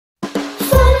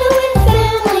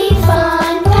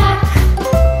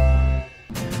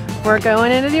We're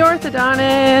going into the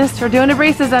orthodontist. We're doing a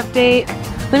braces update.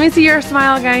 Let me see your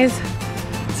smile, guys.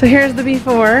 So here's the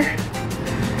before.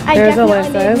 There's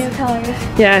Alyssa's. New colors.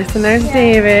 Yes, and there's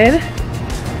David.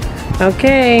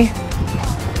 Okay.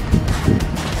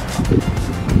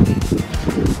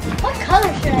 What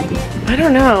color should I get? I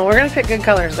don't know. We're gonna pick good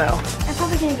colors though. I'm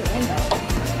probably gonna get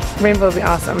rainbow. Rainbow would be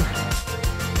awesome.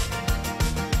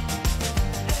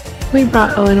 We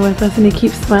brought Owen with us and he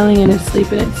keeps smiling in his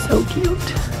sleep and it's so cute.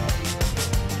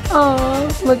 Oh,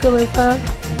 look Alyssa.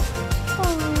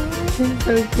 He's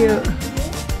so cute.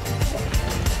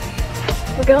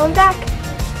 We're going back.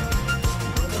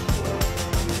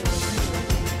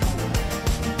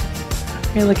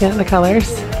 You're looking at the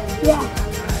colors? Yeah.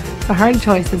 It's a hard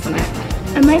choice, isn't it?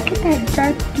 I might get that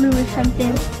dark blue or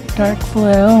something. Dark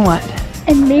blue and what?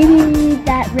 And maybe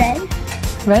that red.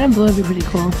 Red and blue would be pretty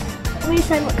cool. Let me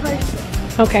decide what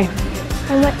colors. Okay.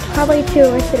 I want probably 2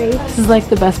 or 3. This is like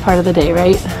the best part of the day,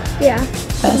 right? Yeah.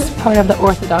 Best part of the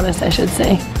orthodontist, I should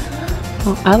say.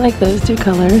 Well, I like those 2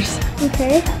 colors.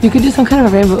 Okay. You could do some kind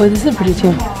of a rainbow. Oh, this is pretty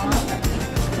too.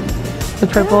 The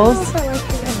purples. I don't know if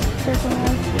I like the purple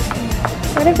one.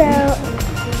 What about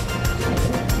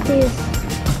these?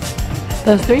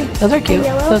 Those 3? Those are cute.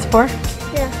 Yellow? Those 4?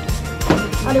 Yeah.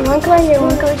 I'll do 1 color here,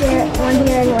 1 color here, 1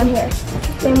 here, and 1 here.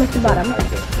 Same with the bottom.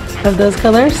 Of those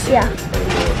colors? Yeah.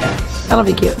 That'll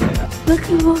be cute. Look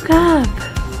who woke up.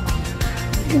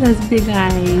 Look at those big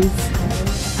eyes.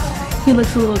 He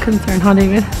looks a little concerned, huh,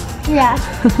 David? Yeah.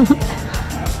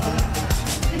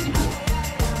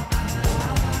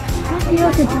 I don't know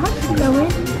if the dogs can go in.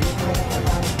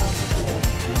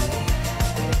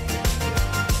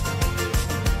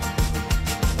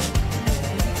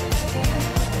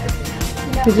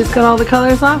 We just got all the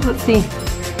colors off. Let's see.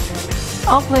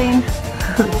 All plain.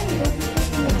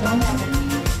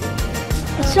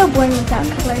 It's so boring without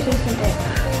colors, isn't it?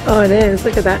 Oh, it is.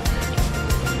 Look at that.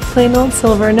 Plain old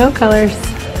silver, no colors.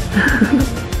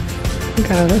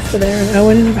 Got Alyssa there and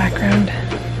Owen in the background.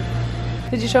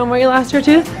 Did you show him where you lost your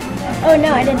tooth? Oh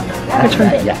no, I didn't. Which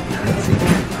one? Yeah, let's see.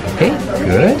 Okay,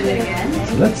 good.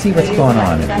 So let's see what's going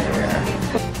on in here.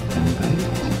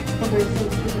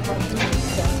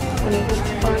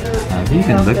 Have you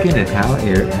been looking at how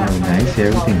nice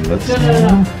everything looks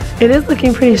now? It is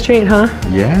looking pretty straight, huh?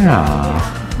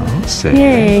 Yeah. I'll say.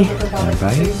 Yay.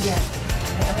 Right?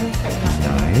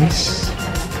 Nice.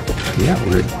 Yeah,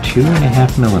 we're at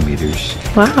 2.5 millimeters.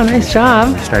 Wow, nice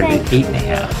job. We started at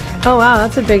 8.5. Oh wow,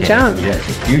 that's a big jump. Yeah, it's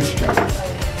a huge jump.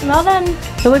 Well done.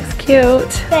 It looks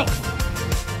cute. Thanks.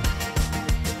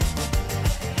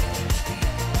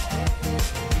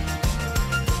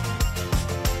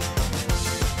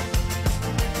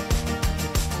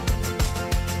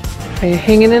 Are you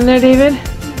hanging in there, David?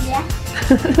 Yeah.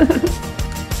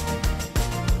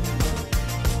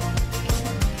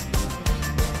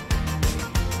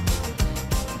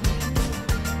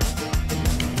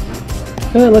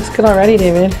 Oh, it looks good already,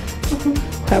 David.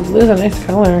 That blue's a nice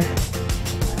color.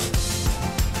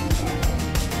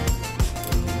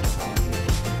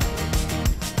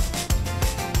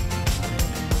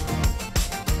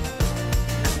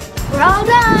 We're all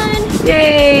done.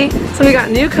 Yay! So we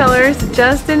got new colors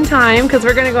just in time because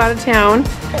we're gonna go out of town.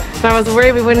 And I was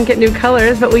worried we wouldn't get new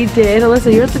colors, but we did.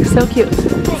 Alyssa, yours looks so cute.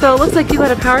 So it looks like you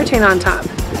got a power chain on top.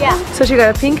 Yeah. So she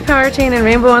got a pink power chain and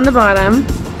rainbow on the bottom.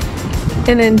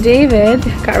 And then David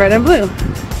got red and blue.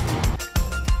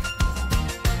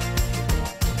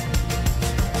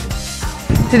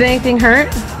 Did anything hurt?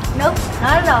 Nope,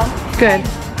 not at all. Good,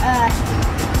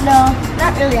 No,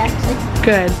 not really actually.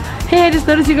 good. Hey, I just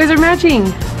noticed you guys are matching.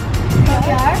 We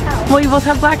are? Well, you both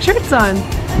have black shirts on.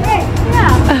 Okay,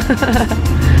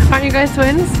 yeah. Aren't you guys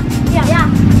twins? Yeah. Yeah.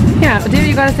 Yeah, David,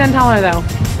 you gotta stand taller though.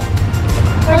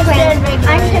 I'm 10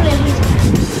 and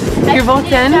he's You're both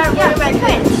 10? Yeah, we're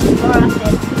twins. More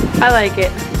often. I like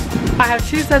it. I have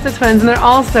 2 sets of twins and they're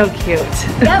all so cute.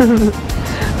 Yep.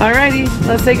 Alrighty,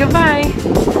 let's say goodbye.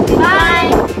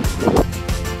 Bye.